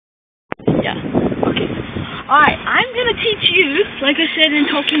Alright, I'm gonna teach you, like I said in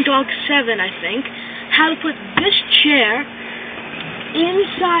Talking Dog 7, I think, how to put this chair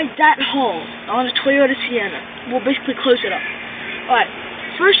inside that hole on a Toyota Sienna. We'll basically close it up. Alright,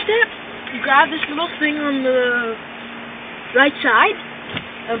 first step, you grab this little thing on the right side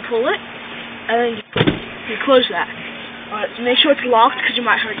and pull it, and then you close that. Alright, so make sure it's locked because you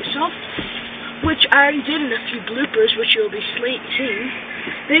might hurt yourself, which I already did in a few bloopers, which you'll be seeing.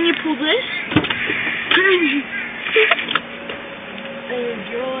 Then you pull this, and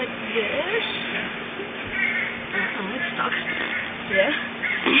go like this. It's stuck. Yeah.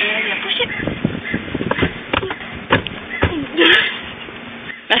 And you push it.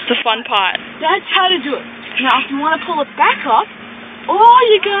 That's the fun part. That's how to do it. Now, if you want to pull it back up,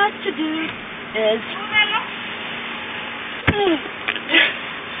 all you got to do is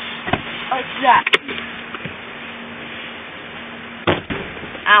like that.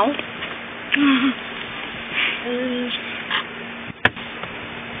 Ow.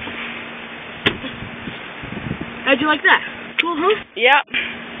 How'd you like that? Cool, huh? Yep.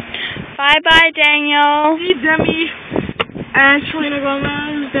 Bye-bye, Daniel. See, Demi and Selena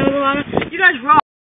Gomez, Demi Lovato. You guys rock.